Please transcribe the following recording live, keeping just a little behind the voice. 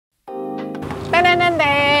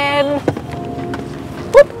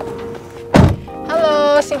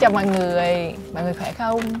xin chào mọi người khỏe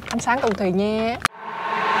không? Ăn sáng cùng Thùy nha.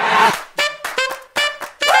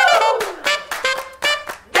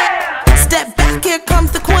 Step back, here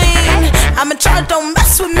comes the queen. I'm in charge, don't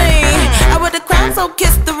mess with me. I wear the crown, so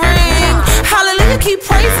kiss the ring. Hallelujah, keep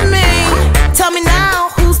praising me. Tell me now,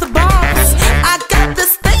 who's the boss? I got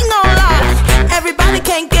this thing on lock. Everybody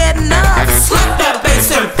can't get enough. Slap that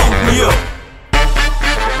bass and funk me up.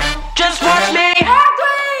 Just watch me.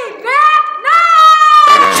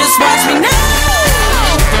 Just watch me now.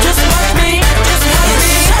 Just watch me. Just watch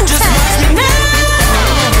me. Just watch me now.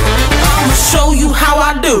 I'ma show you how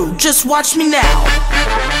I do. Just watch me now.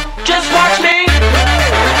 Just watch me.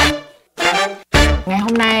 Ngày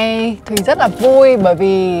hôm nay Thùy rất là vui bởi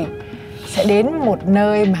vì sẽ đến một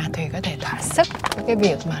nơi mà Thùy có thể thỏa sức với cái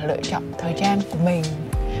việc mà lựa chọn thời trang của mình.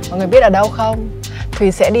 Mọi người biết ở đâu không?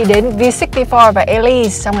 Thùy sẽ đi đến V-SIXTYFOUR và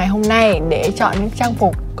Elise trong ngày hôm nay để chọn những trang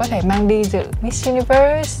phục có thể mang đi dự Miss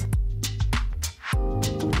Universe.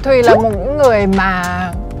 Thùy là một người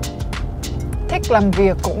mà thích làm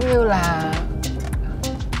việc cũng như là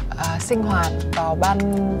sinh hoạt vào ban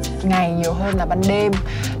ngày nhiều hơn là ban đêm.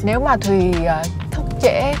 Nếu mà Thùy thức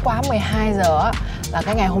trễ quá 12 giờ là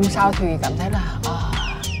cái ngày hôm sau Thùy cảm thấy là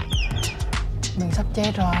mình sắp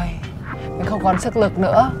chết rồi, mình không còn sức lực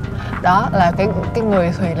nữa. Đó là cái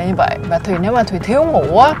người Thùy là như vậy. Và Thùy nếu mà Thùy thiếu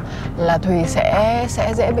ngủ á là Thùy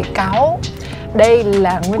sẽ dễ bị cáu. Đây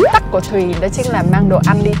là nguyên tắc của Thùy, đó chính là mang đồ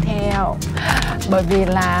ăn đi theo. Bởi vì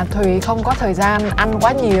là Thùy không có thời gian ăn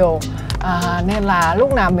quá nhiều, nên là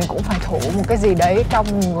lúc nào mình cũng phải thủ một cái gì đấy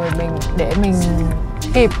trong người mình để mình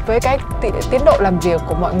kịp với cái tiến độ làm việc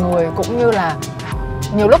của mọi người. Cũng như là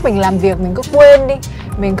nhiều lúc mình làm việc mình cứ quên đi,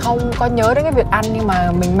 mình không có nhớ đến cái việc ăn, nhưng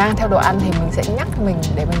mà mình mang theo đồ ăn thì mình sẽ nhắc mình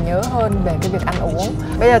để mình nhớ hơn về cái việc ăn uống.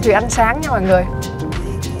 Bây giờ Thùy ăn sáng nha mọi người.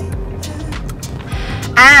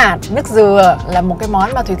 Nước dừa là một cái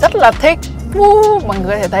món mà Thùy rất là thích. Mọi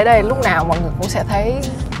người có thể thấy đây, lúc nào mọi người cũng sẽ thấy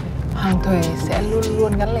Hoàng Thùy sẽ luôn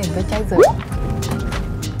luôn gắn liền với trái dừa.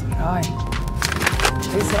 Rồi,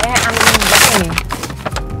 Thùy sẽ ăn bánh mì.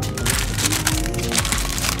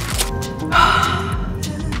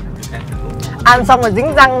 Ăn xong rồi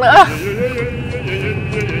dính răng nữa.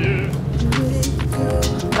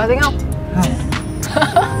 Có dính không?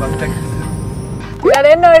 Không. Thùy đã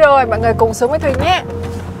đến nơi rồi, mọi người cùng xuống với Thùy nhé.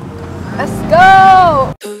 Let's go!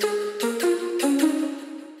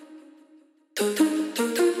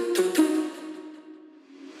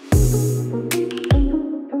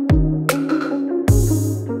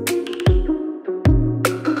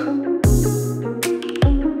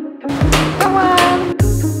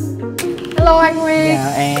 Hello anh Huy.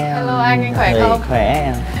 Chào em. Hello anh khỏe không? Khỏe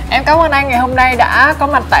em. Em cảm ơn anh ngày hôm nay đã có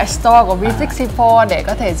mặt tại store của V-SIXTYFOUR để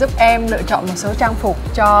có thể giúp em lựa chọn một số trang phục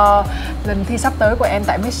cho lần thi sắp tới của em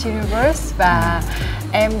tại Miss Universe. Và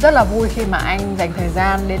em rất là vui khi mà anh dành thời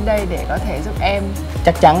gian đến đây để có thể giúp em.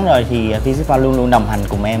 Chắc chắn rồi, thì V-SIXTYFOUR luôn luôn đồng hành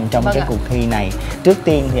cùng em trong cái cuộc thi này. Trước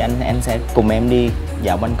tiên thì anh sẽ cùng em đi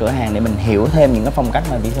dạo quanh cửa hàng để mình hiểu thêm những cái phong cách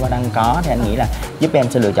mà V-SIXTYFOUR đang có, thì anh nghĩ là giúp em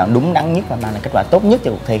sẽ lựa chọn đúng đắn nhất và mang lại kết quả tốt nhất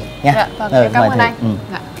cho cuộc thi nha. Dạ, vâng, em cảm ơn anh.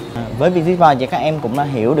 Với V-SIXTYFOUR thì các em cũng đã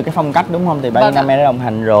hiểu được cái phong cách đúng không? Thì bao nhiêu năm em đã đồng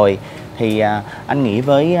hành rồi. Thì anh nghĩ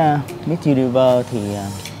với Miss Universe thì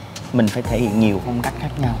mình phải thể hiện nhiều phong cách khác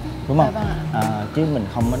nhau, đúng không? Chứ mình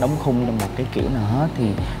không có đóng khung trong một cái kiểu nào hết.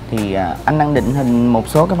 Thì anh đang định hình một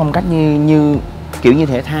số cái phong cách như kiểu như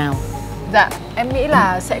thể thao. Dạ, em nghĩ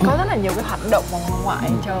là sẽ có rất là nhiều cái hoạt động ở ngoài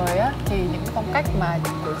trời á, thì những cái phong cách mà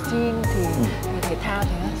của jean thì thể thao thì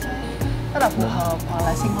nó sẽ rất là phù hợp, hoặc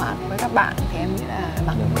là sinh hoạt với các bạn thì em nghĩ là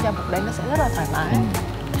mặc những trang phục đấy nó sẽ rất là thoải mái.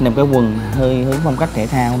 Nên cái quần hơi hướng phong cách thể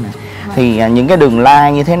thao nè. Thì những cái đường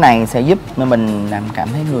line như thế này sẽ giúp mà mình làm cảm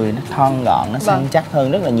thấy người nó thon gọn, nó săn chắc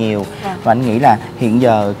hơn rất là nhiều. Và anh nghĩ là hiện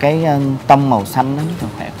giờ cái tông màu xanh nó rất là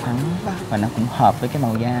khỏe khoắn và nó cũng hợp với cái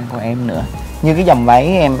màu da của em nữa. Như cái dòng váy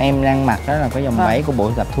em đang mặc đó là cái dòng váy của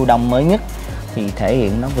bộ tập thu đông mới nhất, thì thể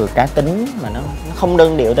hiện nó vừa cá tính mà nó không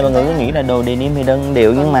đơn điệu. Tại mọi người cứ nghĩ là đồ denim thì đơn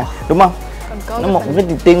điệu, nhưng mà đúng không? Nó một cái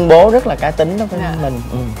tuyên bố rất là cá tính đó với mình.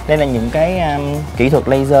 Đây là những cái kỹ thuật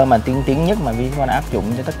laser mà tiên tiến nhất mà V-SIXTYFOUR đã áp dụng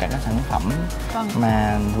cho tất cả các sản phẩm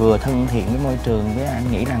mà vừa thân thiện với môi trường. Với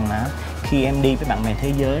anh nghĩ rằng là khi em đi với bạn bè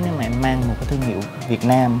thế giới, nếu mà em mang một cái thương hiệu Việt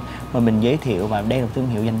Nam mà mình giới thiệu, và đây là thương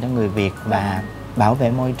hiệu dành cho người Việt và bảo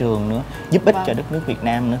vệ môi trường nữa, giúp ích cho đất nước Việt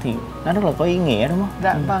Nam nữa, thì nó rất là có ý nghĩa, đúng không?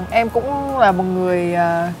 Dạ vâng, em cũng là một người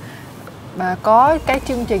mà có cái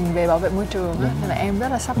chương trình về bảo vệ môi trường á, nên là em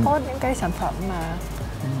rất là support những cái sản phẩm mà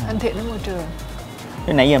thân thiện với môi trường.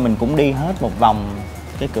 Thế nãy giờ mình cũng đi hết một vòng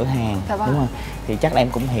cái cửa hàng, đúng không? Thì chắc là em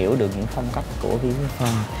cũng hiểu được những phong cách của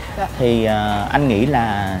V-SIXTYFOUR. Thì anh nghĩ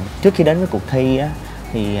là trước khi đến với cuộc thi á,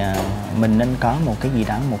 thì mình nên có một cái gì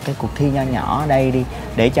đó, một cái cuộc thi nho nhỏ ở đây đi,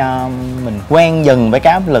 để cho mình quen dần với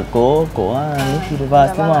cái áp lực của Miss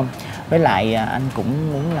Universe, đúng không? Với lại anh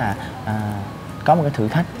cũng muốn là có một cái thử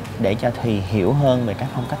thách để cho Thùy hiểu hơn về các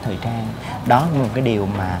phong cách thời trang. Đó là một cái điều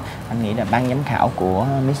mà anh nghĩ là ban giám khảo của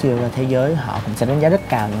Miss Universe thế giới họ cũng sẽ đánh giá rất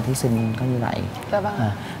cao những thí sinh có như vậy.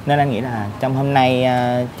 Nên anh nghĩ là trong hôm nay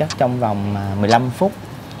chắc trong vòng 15 phút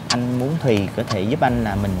anh muốn Thùy có thể giúp anh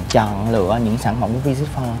là mình chọn lựa những sản phẩm của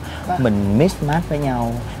V-SIXTYFOUR, mình mix match với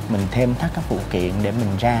nhau, mình thêm thắt các phụ kiện để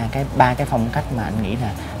mình ra ba cái phong cách mà anh nghĩ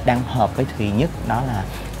là đang hợp với Thùy nhất. Đó là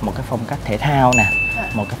một cái phong cách thể thao nè,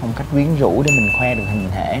 một cái phong cách quyến rũ để mình khoe được hình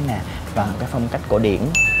thể nè, và một cái phong cách cổ điển.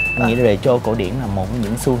 Anh nghĩ là retro cổ điển là một trong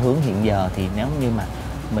những xu hướng hiện giờ, thì nếu như mà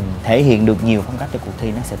mình thể hiện được nhiều phong cách cho cuộc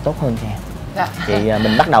thi nó sẽ tốt hơn cho em. Thì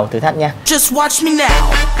mình bắt đầu thử thách nha. Just watch me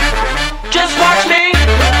now. Just watch me.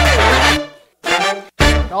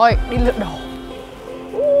 Rồi, đi lựa đồ.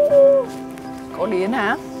 Cổ điển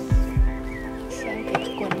hả? Xem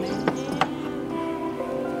cái quần này.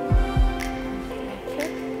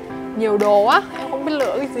 Nhiều đồ á, em không biết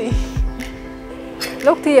lựa cái gì.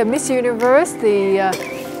 Lúc thi ở Miss Universe thì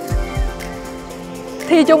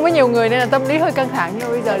thi chung với nhiều người nên là tâm lý hơi căng thẳng, nhưng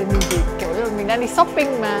bây giờ thì mình chỉ kiểu là mình đang đi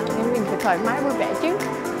shopping mà, nên mình phải thoải mái vui vẻ chứ.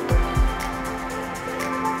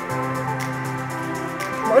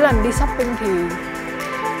 Mỗi lần đi shopping thì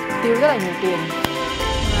tiêu rất là nhiều tiền,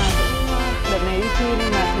 mà cũng đợt này đi thi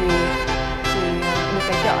nên là thì được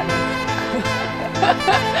tài trợ này.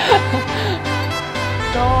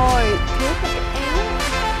 Rồi, thiếu cái áo.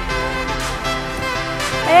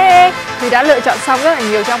 Ê, Thùy đã lựa chọn xong rất là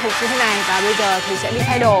nhiều trang phục như thế này, và bây giờ Thùy sẽ đi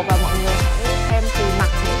thay đồ và mọi người sẽ xem Thùy mặc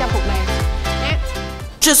những trang phục này nhé.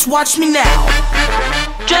 Just watch me now.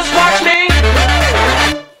 Just watch me.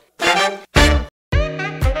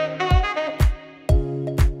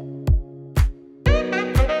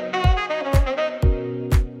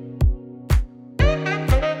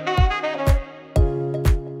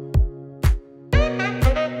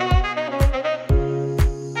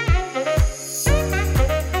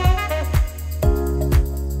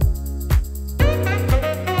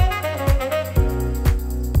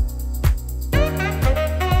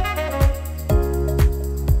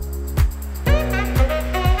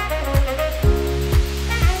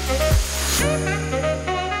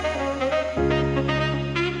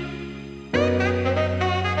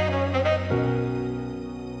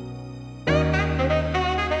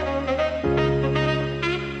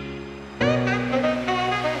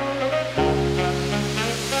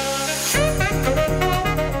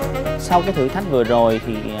 Sau cái thử thách vừa rồi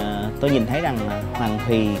thì tôi nhìn thấy rằng Hoàng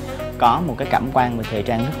Thùy có một cái cảm quan về thời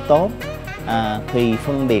trang rất tốt. Thùy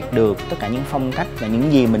phân biệt được tất cả những phong cách và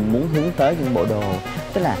những gì mình muốn hướng tới những bộ đồ.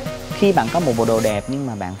 Tức là khi bạn có một bộ đồ đẹp nhưng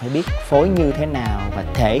mà bạn phải biết phối như thế nào và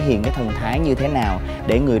thể hiện cái thần thái như thế nào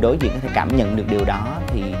để người đối diện có thể cảm nhận được điều đó,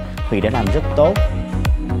 thì Thùy đã làm rất tốt.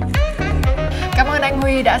 Cảm ơn anh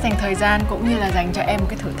Huy đã dành thời gian cũng như là dành cho em một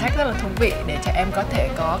cái thử thách rất là thú vị để cho em có thể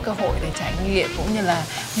có cơ hội để trải nghiệm cũng như là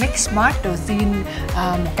mix smart đồ jean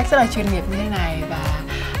một cách rất là chuyên nghiệp như thế này. Và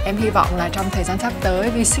em hy vọng là trong thời gian sắp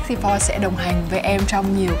tới V-SIXTYFOUR sẽ đồng hành với em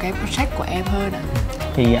trong nhiều cái project của em hơn ạ.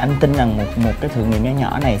 Thì anh tin rằng một cái thử nghiệm nhỏ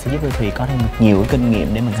nhỏ này sẽ giúp cho Thùy có thêm nhiều cái kinh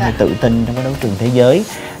nghiệm để mình có thể tự tin trong cái đấu trường thế giới.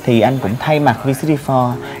 Thì anh cũng thay mặt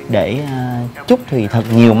V-SIXTYFOUR để chúc Thùy thật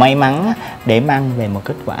nhiều may mắn để mang về một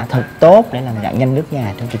kết quả thật tốt để làm dạng danh nước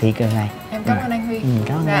nhà trong kỳ thi cơ này. Em cảm ơn anh Huy.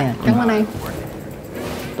 Cảm ơn anh. Cảm ơn anh.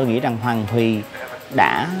 Tôi nghĩ rằng Hoàng Thùy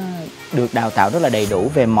đã được đào tạo rất là đầy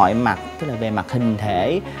đủ về mọi mặt, tức là về mặt hình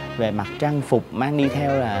thể, về mặt trang phục mang đi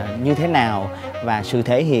theo là như thế nào, và sự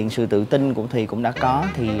thể hiện, sự tự tin của Thùy cũng đã có.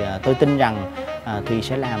 Thì tôi tin rằng Thùy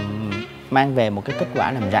sẽ mang về một cái kết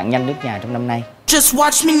quả làm rạng danh nước nhà trong năm nay. Just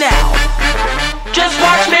watch me now. Just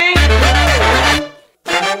watch me.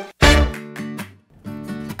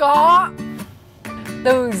 Có.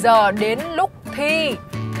 Từ giờ đến lúc thi,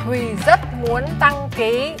 Thùy rất muốn tăng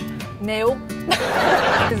ký. Nếu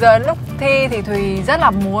từ giờ đến lúc thi thì Thùy rất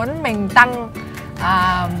là muốn mình tăng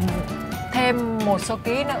thêm một số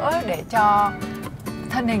ký nữa để cho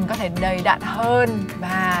thân hình có thể đầy đặn hơn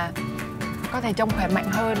và có thể trông khỏe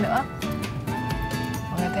mạnh hơn nữa.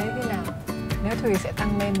 Mọi người thấy thế nào? Nếu Thùy sẽ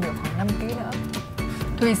tăng lên được khoảng 5 kg nữa.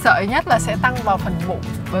 Thùy sợ nhất là sẽ tăng vào phần bụng,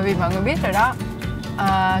 bởi vì mọi người biết rồi đó,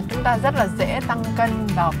 chúng ta rất là dễ tăng cân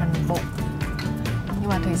vào phần bụng. Nhưng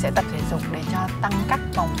mà Thùy sẽ tập thể dục để cho tăng các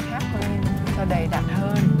vòng khác lên, cho đầy đặn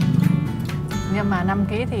hơn. Nhưng mà 5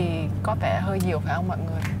 kg thì có vẻ hơi nhiều phải không mọi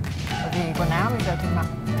người? Bởi vì quần áo bây giờ Thùy mặc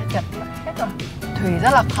đã chật hết rồi. Thùy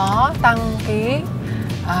rất là khó tăng ký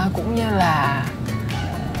cũng như là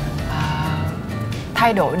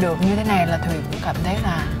thay đổi được như thế này là Thùy cũng cảm thấy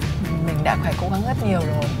là mình đã phải cố gắng rất nhiều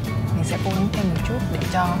rồi. Mình sẽ cố gắng thêm một chút để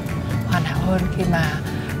cho hoàn hảo hơn khi mà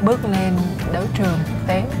bước lên đấu trường quốc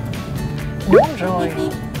tế. Đúng rồi,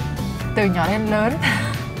 từ nhỏ đến lớn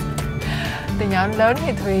từ nhỏ đến lớn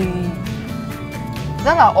thì Thùy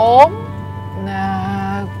rất là ốm,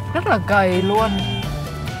 rất là gầy luôn.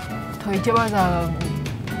 Thùy chưa bao giờ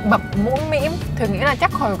mập mũm mĩm. Thùy nghĩ là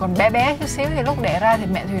chắc hồi còn bé bé chút xíu thì lúc đẻ ra thì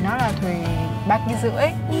mẹ Thùy nói là Thùy 3,5 kg.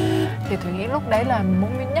 Thì Thùy nghĩ lúc đấy là mũm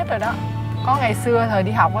mĩm nhất rồi đó. Có ngày xưa thời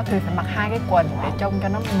đi học á, Thùy phải mặc 2 cái quần để trông cho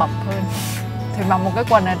nó mập hơn. Thùy mặc một cái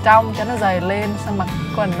quần ở trong cho nó dày lên, xong mặc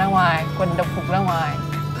quần ra ngoài, quần đồng phục ra ngoài.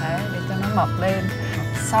 Đấy, để cho nó mập lên.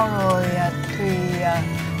 Sau rồi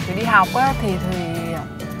Thùy đi học á, thì Thùy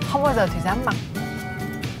không bao giờ Thùy dám mặc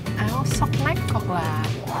áo sóc nách hoặc là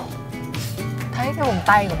thấy cái vùng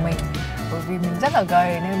tay của mình, bởi vì mình rất là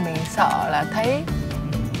gầy nên mình sợ là thấy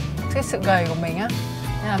cái sự gầy của mình á,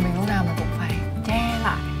 nên là mình lúc nào mình cũng phải che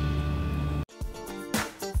lại.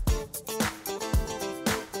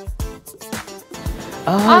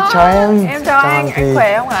 Chào em. Em chào anh. Anh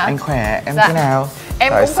khỏe không ạ? Anh khỏe, em dạ. thế nào?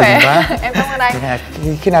 Em cũng khỏe. Em cảm ơn anh.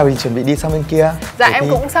 Khi nào mình chuẩn bị đi sang bên kia? Dạ em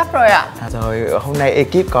cũng sắp rồi ạ. Rồi hôm nay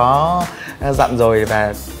ekip có dặn rồi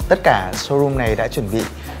và tất cả showroom này đã chuẩn bị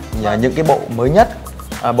những cái bộ mới nhất,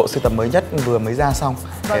 bộ sưu tập mới nhất vừa mới ra xong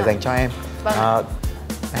để dành cho em.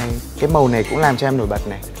 Đây, cái màu này cũng làm cho em nổi bật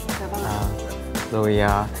này. Rồi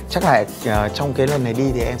chắc là trong cái lần này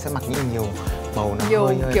đi thì em sẽ mặc những nhiều màu nó nhiều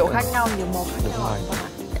hơi kiểu khác nhau, nhiều màu khác nhau. Rồi.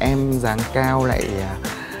 Em dáng cao lại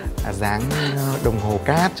dáng đồng hồ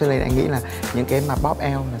cát, cho nên anh nghĩ là những cái mà bóp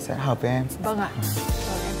eo là sẽ hợp với em. Vâng ạ.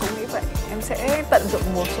 Rồi em cũng nghĩ vậy. Em sẽ tận dụng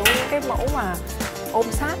một số cái mẫu mà ôm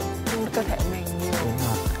sát cơ thể mình nhiều. Đúng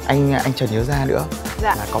rồi. Anh chợt nhớ ra nữa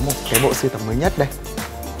là có một cái bộ sưu tập mới nhất đây.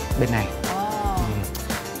 Bên này.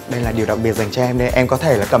 Đây là điều đặc biệt dành cho em đây. Em có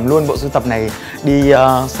thể là cầm luôn bộ sưu tập này đi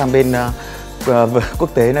sang bên quốc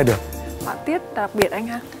tế là được. Họa tiết đặc biệt anh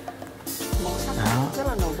ha. Màu sắc rất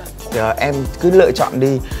là nổi bật. Em cứ lựa chọn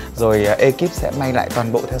đi, rồi ekip sẽ may lại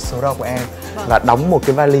toàn bộ theo số đo của em. Và đóng một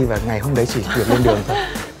cái vali và ngày hôm đấy chỉ việc lên đường thôi.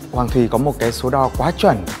 Hoàng Thùy có một cái số đo quá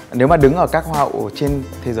chuẩn. Nếu mà đứng ở các hoa hậu trên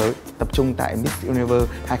thế giới tập trung tại Miss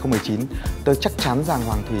Universe 2019, tôi chắc chắn rằng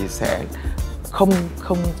Hoàng Thùy sẽ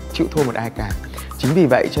không chịu thua một ai cả. Chính vì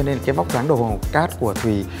vậy cho nên cái vóc dáng đồ cát của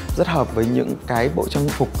Thùy rất hợp với những cái bộ trang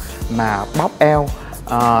phục mà bóp eo,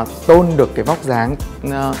 tôn được cái vóc dáng,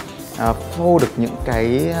 phô được những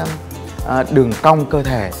cái đường cong cơ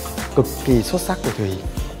thể cực kỳ xuất sắc của Thùy.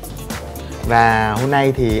 Và hôm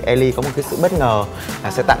nay thì Elise có một cái sự bất ngờ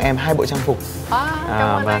là sẽ tặng em 2 bộ trang phục.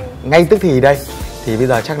 Và ngay tức thì đây, thì bây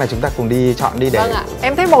giờ chắc là chúng ta cùng đi chọn đi để. Vâng ạ.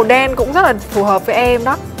 Em thấy màu đen cũng rất là phù hợp với em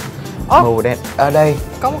đó. Màu đen ở đây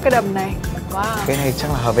có một cái đầm này. Cái này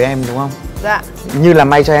chắc là hợp với em đúng không? Dạ. Như là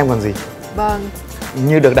may cho em còn gì. Vâng.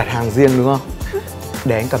 Như được đặt hàng riêng đúng không?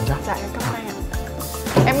 Để anh cầm cho. Dạ em cảm ơn anh ạ.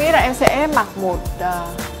 Em nghĩ là em sẽ mặc một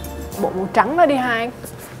bộ màu trắng nữa đi hai anh.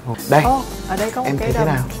 Đây. Ở đây có một em cái thấy đầm.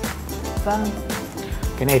 thế nào? Vâng.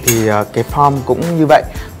 Cái này thì cái form cũng như vậy,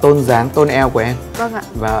 tôn dáng, tôn eo của em. Vâng ạ.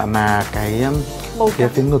 Và mà cái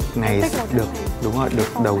phía ngực này được đúng rồi,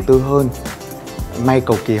 được đầu tư hơn, may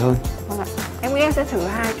cầu kỳ hơn. Vâng ạ. Em nghĩ em sẽ thử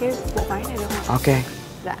 2 cái bộ váy này được không ạ? Ok.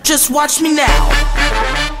 Dạ. Just watch me now.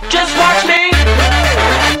 Just watch me.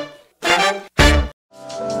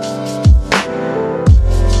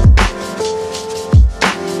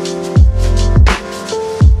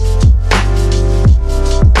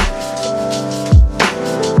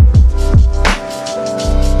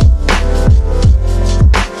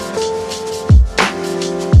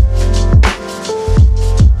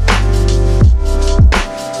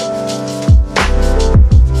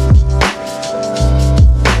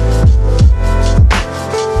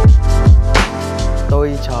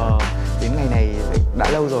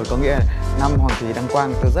 Có nghĩa là năm Hoàng Thùy đăng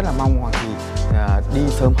quang, tôi rất là mong Hoàng Thùy đi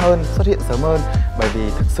sớm hơn, xuất hiện sớm hơn. Bởi vì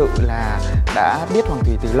thực sự là đã biết Hoàng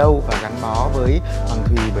Thùy từ lâu và gắn bó với Hoàng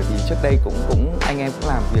Thùy, bởi vì trước đây cũng anh em cũng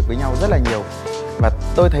làm việc với nhau rất là nhiều. Và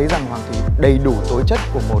tôi thấy rằng Hoàng Thùy đầy đủ tố chất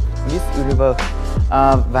của một Miss Universe.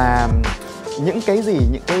 Và những cái gì,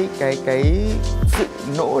 những cái sự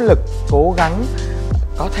nỗ lực, cố gắng,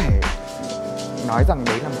 có thể nói rằng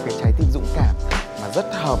đấy là một cái trái tim dũng cảm mà rất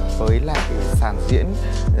hợp với lại sàn diễn,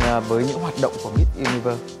 với những hoạt động của Miss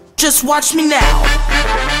Universe. Just watch me now.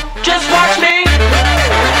 Just watch me.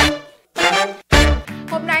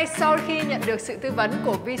 Hôm nay sau khi nhận được sự tư vấn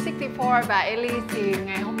của V-SIXTYFOUR và Elise thì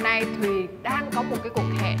ngày hôm nay Thùy đang có một cái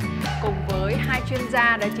cuộc hẹn cùng với 2 chuyên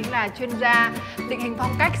gia, đó chính là chuyên gia định hình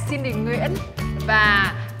phong cách Cindy Nguyễn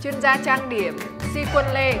và chuyên gia trang điểm Si Quân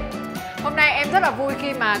Lê. Hôm nay em rất là vui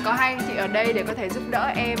khi mà có hai anh chị ở đây để có thể giúp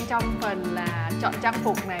đỡ em trong phần là chọn trang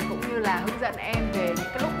phục này, cũng như là hướng dẫn em về những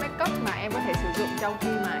cái look make up mà em có thể sử dụng trong khi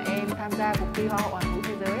mà em tham gia cuộc thi Hoa hậu Hoàn Vũ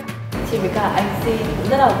Thế Giới. Chị với cả anh Si cũng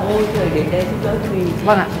rất là vui khi đến đây giúp đỡ Thùy.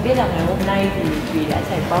 Vâng ạ. Biết rằng ngày hôm nay thì Thùy đã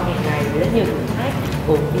trải qua một ngày với rất nhiều thử thách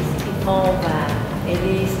của V-SIXTYFOUR và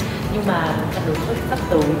Elise, nhưng mà trận đấu sắp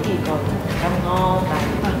tới thì còn cam go và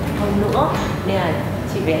hơn nữa, nên là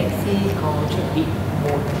chị với anh Si có chuẩn bị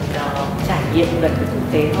một trải nghiệm gần thực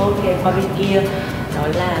tế hơn khi em qua bên kia, đó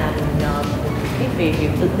là một thuyết về việc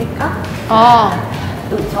tự make up,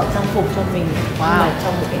 tự chọn trang phục cho mình, nhưng mà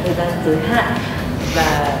trong một cái thời gian giới hạn,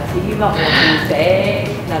 và chị hy vọng là chị sẽ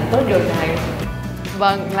làm tốt điều này.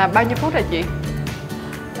 Vâng, là bao nhiêu phút hả chị?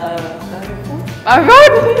 30 phút. 30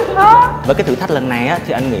 phút? Với cái thử thách lần này á,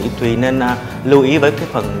 thì anh nghĩ Thùy nên lưu ý với cái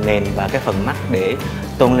phần nền và cái phần mắt để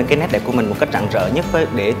tôn lên cái nét đẹp của mình một cách rạng rỡ nhất,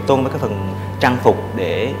 để tôn với cái phần trang phục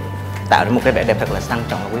để tạo ra một cái vẻ đẹp thật là sang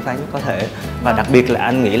trọng và quý phái nhất có thể. Và đặc biệt là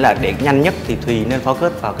anh nghĩ là để nhanh nhất thì Thùy nên focus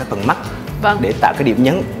vào cái phần mắt, để tạo cái điểm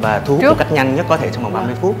nhấn và thu hút một cách nhanh nhất có thể trong vòng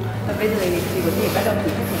 30 phút. Và bây giờ thì chị có thể bắt đầu thử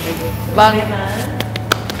thách của mình. Vâng.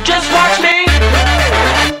 Just watch me.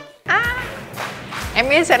 Em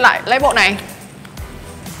nghĩ sẽ lại lấy bộ này.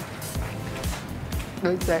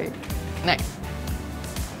 Đôi giày này,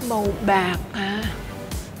 màu bạc à.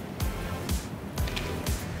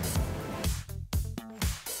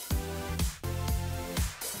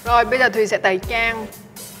 Rồi bây giờ Thùy sẽ tẩy trang.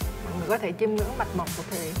 Mọi người có thể chiêm ngưỡng mặt mộc của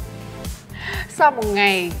Thùy. Sau một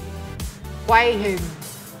ngày quay hình,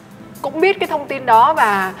 cũng biết cái thông tin đó,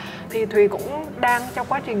 và thì Thùy cũng đang trong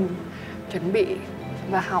quá trình chuẩn bị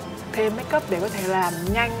và học thêm make up để có thể làm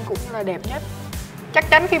nhanh cũng như là đẹp nhất. Chắc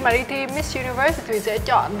chắn khi mà đi thi Miss Universe thì Thùy sẽ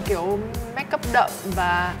chọn kiểu make up đậm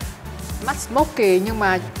và mắt smoky, nhưng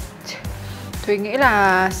mà Thùy nghĩ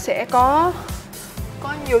là sẽ có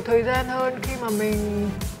nhiều thời gian hơn khi mà mình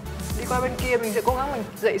đi qua bên kia. Mình sẽ cố gắng mình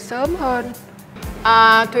dậy sớm hơn.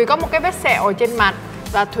 Thùy có một cái vết sẹo ở trên mặt,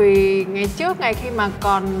 và Thùy ngày trước, ngày khi mà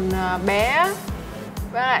còn bé,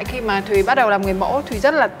 với lại khi mà Thùy bắt đầu làm người mẫu, Thùy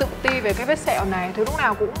rất là tự ti về cái vết sẹo này. Thùy lúc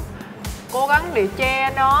nào cũng cố gắng để che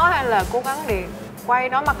nó, hay là cố gắng để quay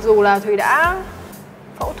nó, mặc dù là Thùy đã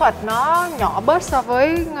phẫu thuật nó nhỏ bớt so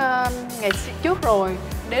với ngày trước rồi.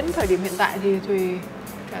 Đến thời điểm hiện tại thì Thùy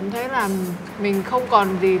cảm thấy là mình không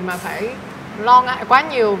còn gì mà phải lo ngại quá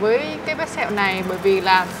nhiều với cái vết sẹo này, bởi vì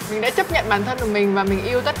là mình đã chấp nhận bản thân của mình và mình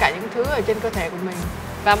yêu tất cả những thứ ở trên cơ thể của mình.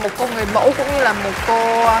 Và một cô người mẫu cũng như là một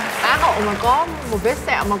cô Á hậu mà có một vết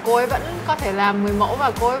sẹo mà cô ấy vẫn có thể làm người mẫu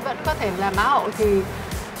và cô ấy vẫn có thể làm Á hậu, thì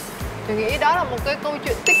tôi nghĩ đó là một cái câu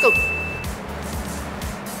chuyện tích cực.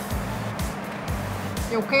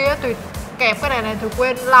 Nhiều khi á, Thùy kẹp cái này Thùy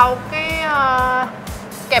quên lau cái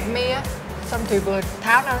kẹp mi á, xong Thùy vừa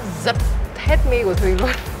tháo nó giật hết mi của Thùy luôn.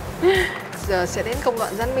 Giờ sẽ đến công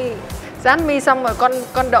đoạn dán mi. Dán mi xong rồi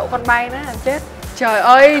con đậu con bay nữa là chết. Trời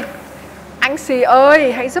ơi, anh xì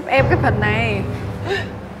ơi, hãy giúp em cái phần này.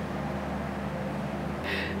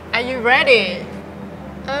 Are you ready?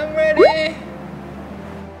 I'm ready.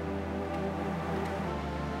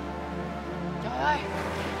 Trời ơi,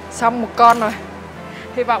 xong một con rồi.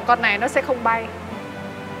 Hy vọng con này nó sẽ không bay.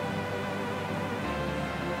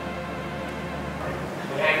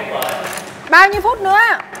 Bao nhiêu phút nữa?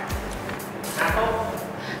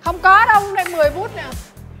 Không có đâu, đây 10 phút nè.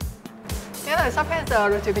 Thế là sắp hết giờ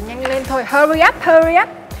rồi, chỉ phải nhanh lên thôi. Hurry up, hurry up.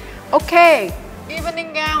 Ok.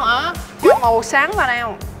 Evening gown hả? Cho màu sáng vào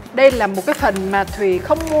nào. Đây là một cái phần mà Thùy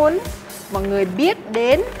không muốn mọi người biết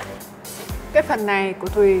đến. Cái phần này của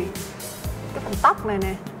Thùy, cái phần tóc này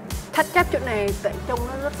nè, thắt chắp chỗ này tại trông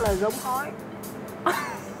nó rất là giống hói.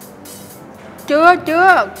 Chưa,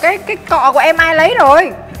 cái cọ của em ai lấy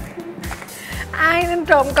rồi? Ai nên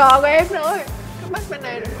trộm cò của em nữa? Cái mắt bên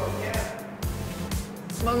này rồi.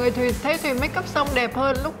 Mọi người thấy Thùy make up xong đẹp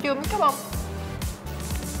hơn lúc chưa make up không?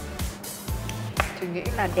 Thùy nghĩ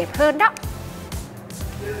là đẹp hơn đó.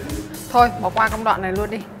 Thôi bỏ qua công đoạn này luôn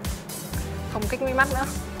đi, không kích mí mắt nữa,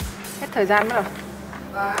 hết thời gian nữa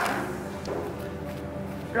rồi.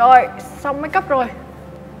 Rồi, xong make up rồi.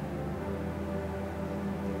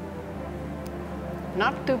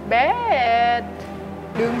 Not too bad.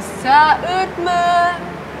 Đường xa ướt mưa,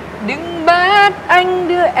 đừng bắt anh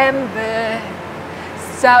đưa em về.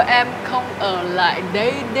 Sao em không ở lại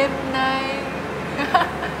đây đêm nay?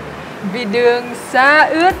 Vì đường xa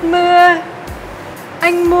ướt mưa,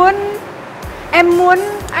 em muốn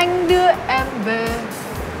anh đưa em về.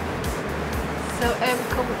 Sao em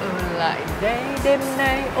không ở lại đây đêm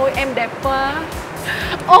nay? Ôi em đẹp quá.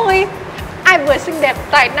 Ôi ai vừa xinh đẹp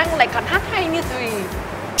tài năng lại còn hát hay như Thùy.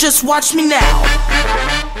 Just watch me now.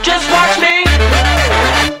 Just watch me.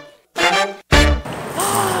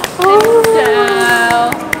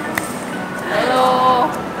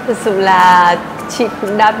 Thực sự là chị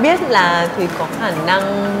cũng đã biết là Thùy có khả năng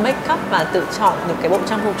make up và tự chọn những cái bộ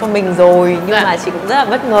trang phục cho mình rồi. Nhưng mà chị cũng rất là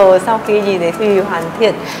bất ngờ sau khi nhìn thấy Thùy hoàn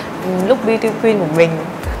thiện look beauty queen của mình.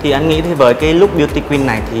 Thì anh nghĩ thì với cái look beauty queen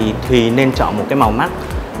này thì Thùy nên chọn một cái màu mắt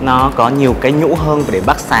nó có nhiều cái nhũ hơn để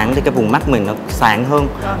bắt sáng thì cái vùng mắt mình nó sáng hơn.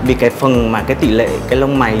 Vì cái phần mà cái tỷ lệ cái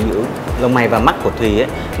lông mày giữa lông mày và mắt của Thùy ấy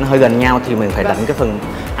nó hơi gần nhau thì mình phải đánh cái phần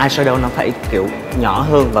eyeshadow nó phải kiểu nhỏ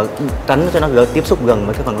hơn và tránh cho nó tiếp xúc gần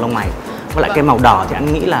với cái phần lông mày. Với lại cái màu đỏ thì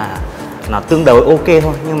anh nghĩ là nó tương đối ok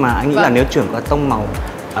thôi, nhưng mà anh nghĩ là nếu chuyển qua tông màu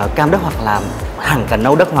cam đất hoặc là hẳn cả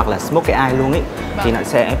nâu đất hoặc là smoky eye luôn ấy thì nó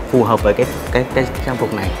sẽ phù hợp với cái trang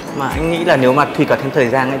phục này. Mà anh nghĩ là nếu mà Thùy có thêm thời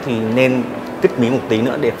gian ấy thì nên tích mí một tí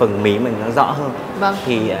nữa để phần mí mình nó rõ hơn.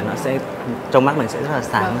 Thì nó sẽ trong mắt mình sẽ rất là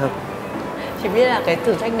sáng hơn. Chị biết là cái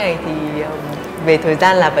thử thách này thì về thời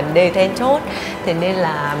gian là vấn đề then chốt, thế nên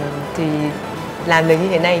là thì làm được như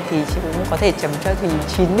thế này thì chị cũng có thể chấm cho Thùy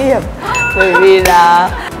 9 điểm. Bởi vì là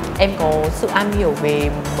em có sự am hiểu về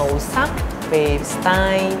màu sắc, về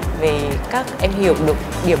style, về các em hiểu được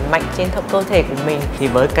điểm mạnh trên cơ thể của mình. Thì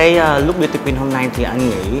với cái look beauty queen hôm nay thì anh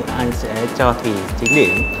nghĩ anh sẽ cho Thùy 9 điểm.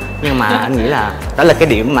 Nhưng mà anh nghĩ là đó là cái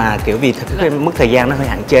điểm mà kiểu vì cái mức thời gian nó hơi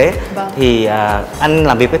hạn chế. Thì anh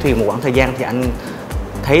làm việc với Thùy một quãng thời gian thì anh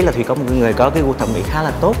thấy là Thùy có một người có cái gu thẩm mỹ khá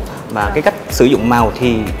là tốt. Và cái cách sử dụng màu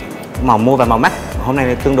thì màu môi và màu mắt hôm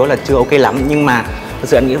nay tương đối là chưa ok lắm, nhưng mà thực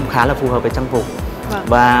sự anh nghĩ khá là phù hợp với trang phục.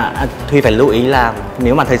 Và Thùy phải lưu ý là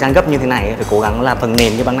nếu mà thời gian gấp như thế này phải cố gắng là phần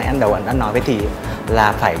nền như ban nãy anh đầu anh đã nói với Thùy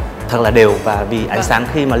là phải thật là đều, và vì ánh sáng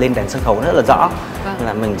khi mà lên đèn sân khấu rất là rõ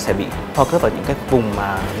là mình sẽ bị focus vào những cái vùng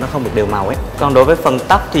mà nó không được đều màu ấy. Còn đối với phần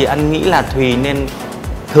tóc thì anh nghĩ là Thùy nên,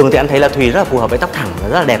 thường thì anh thấy là Thùy rất là phù hợp với tóc thẳng và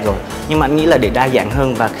rất là đẹp rồi, nhưng mà anh nghĩ là để đa dạng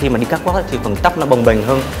hơn và khi mà đi cắt watt thì phần tóc nó bồng bềnh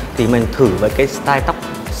hơn thì mình thử với cái style tóc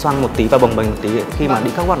xoăn một tí và bồng bềnh một tí, khi mà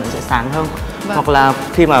đi cắt watt nó sẽ sáng hơn. Hoặc là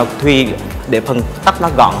khi mà Thùy để phần tóc nó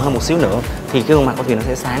gọn hơn một xíu nữa thì cái gương mặt của Thùy nó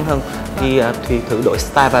sẽ sáng hơn. Thì Thùy thử đổi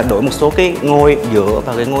style và đổi một số cái ngôi giữa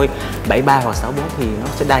và cái ngôi 73 hoặc 64 thì nó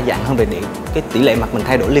sẽ đa dạng hơn về để cái tỷ lệ mặt mình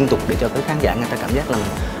thay đổi liên tục để cho cái khán giả người ta cảm giác là mình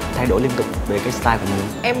thay đổi liên tục về cái style của mình.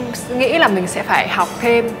 Em nghĩ là mình sẽ phải học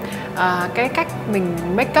thêm cái cách mình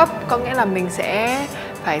make up, có nghĩa là mình sẽ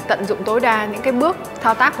phải tận dụng tối đa những cái bước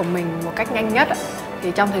thao tác của mình một cách nhanh nhất.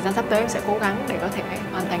 Thì trong thời gian sắp tới em sẽ cố gắng để có thể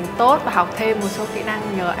hoàn thành tốt và học thêm một số kỹ năng,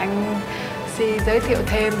 nhờ anh Si giới thiệu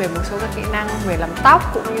thêm về một số các kỹ năng về làm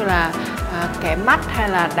tóc cũng như là kẻ mắt hay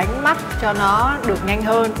là đánh mắt cho nó được nhanh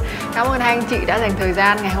hơn. Cảm ơn hai anh chị đã dành thời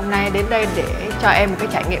gian ngày hôm nay đến đây để cho em một cái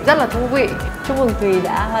trải nghiệm rất là thú vị. Chúc mừng Thùy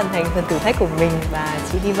đã hoàn thành phần thử thách của mình, và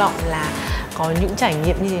chị hy vọng là có những trải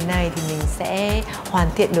nghiệm như thế này thì mình sẽ hoàn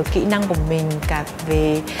thiện được kỹ năng của mình cả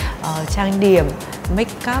về trang điểm,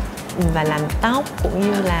 make up và làm tóc cũng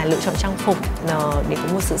như là lựa chọn trang phục để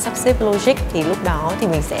có một sự sắp xếp logic. Thì lúc đó thì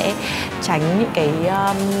mình sẽ tránh những cái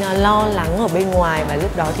lo lắng ở bên ngoài và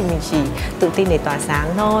lúc đó thì mình chỉ tự tin để tỏa sáng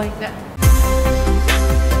thôi.